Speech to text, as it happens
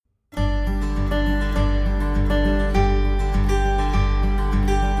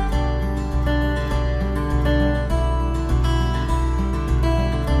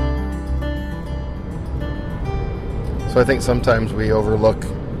I think sometimes we overlook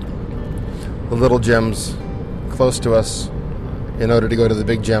the little gems close to us in order to go to the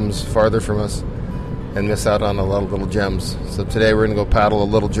big gems farther from us and miss out on a lot of little gems. So today we're going to go paddle a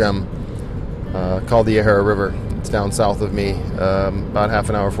little gem called the Yahara River. It's down south of me, about half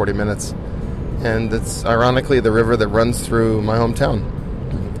an hour, 40 minutes. And it's ironically the river that runs through my hometown.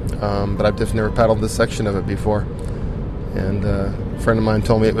 But I've just never paddled this section of it before. And a friend of mine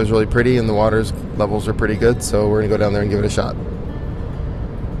told me it was really pretty and the water's levels are pretty good, so we're going to go down there and give it a shot.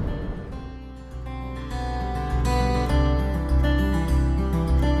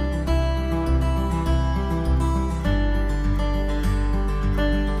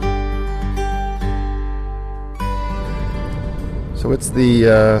 So it's the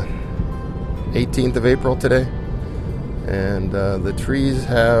 18th of April today, and the trees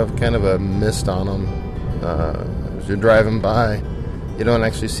have kind of a mist on them. As you're driving by, you don't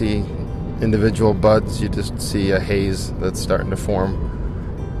actually see individual buds, you just see a haze that's starting to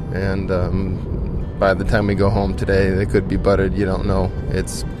form. And by the time we go home today, they could be budded, you don't know.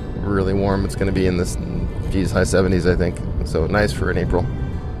 It's really warm. It's going to be in this, high 70s, I think. So nice for an April.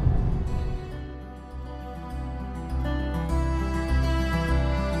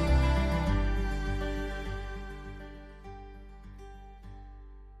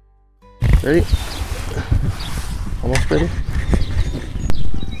 Ready? Almost ready?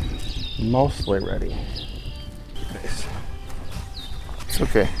 Mostly ready. Nice. It's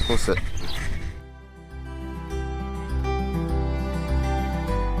okay. We'll sit.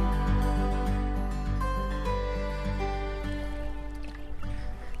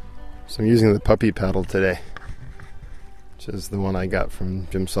 So I'm using the puppy paddle today, which is the one I got from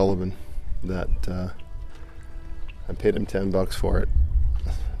Jim Sullivan. That I paid him $10 for it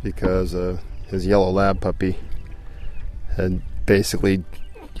because his yellow lab puppy had basically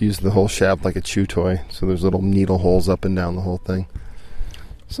used the whole shaft like a chew toy, so there's little needle holes up and down the whole thing.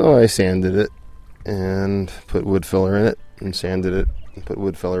 So I sanded it and put wood filler in it, and sanded it and put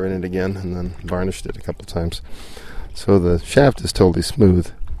wood filler in it again, and then varnished it a couple times. So the shaft is totally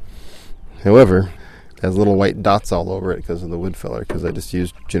smooth. However, it has little white dots all over it because of the wood filler, because I just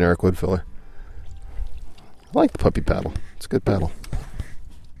used generic wood filler. I like the puppy paddle. It's a good paddle.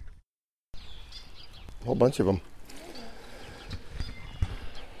 A whole bunch of them.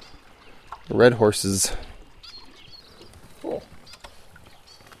 Red horses. Cool.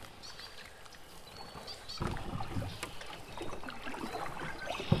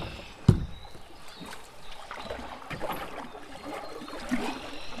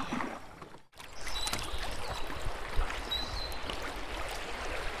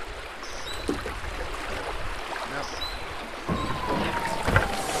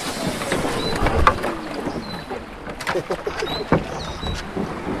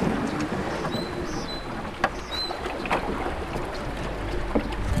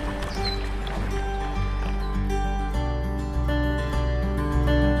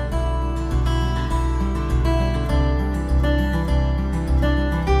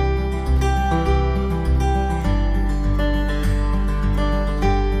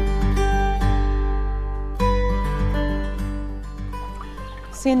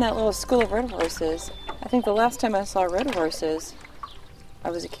 Seeing that little school of red horses, I think the last time I saw red horses, I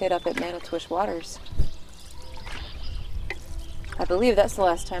was a kid up at Manitwish Waters. I believe that's the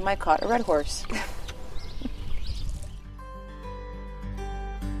last time I caught a red horse.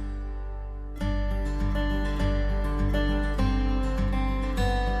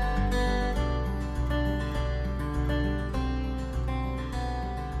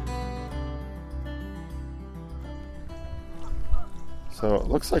 So it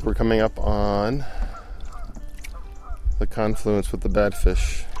looks like we're coming up on the confluence with the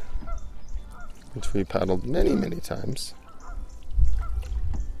Badfish, which we paddled many, many times.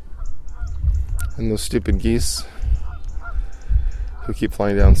 And those stupid geese who keep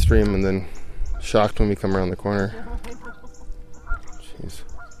flying downstream and then shocked when we come around the corner. Jeez.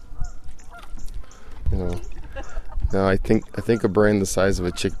 You know. No, I think a brain the size of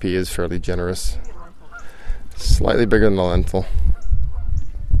a chickpea is fairly generous. Slightly bigger than a lentil.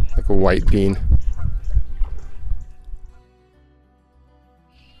 Like a white bean.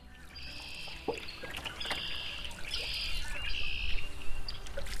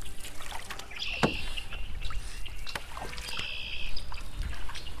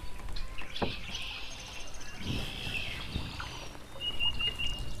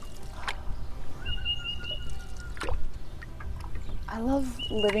 I love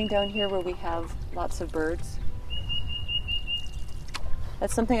living down here where we have lots of birds.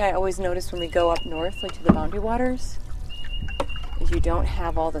 That's something I always notice when we go up north, like to the Boundary Waters, is you don't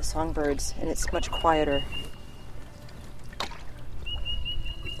have all the songbirds, and it's much quieter.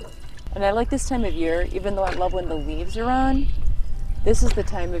 And I like this time of year, even though I love when the leaves are on. This is the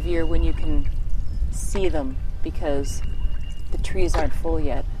time of year when you can see them because the trees aren't full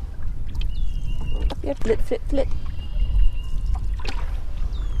yet. Yeah, flit, flit, flit.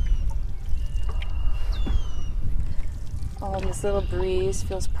 Oh, and this little breeze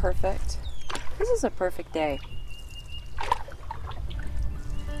feels perfect. This is a perfect day.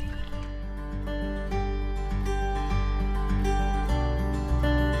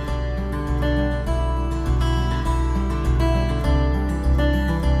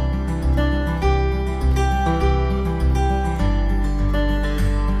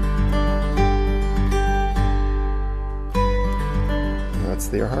 That's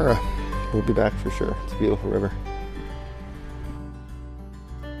the O'Hara. We'll be back for sure. It's a beautiful river.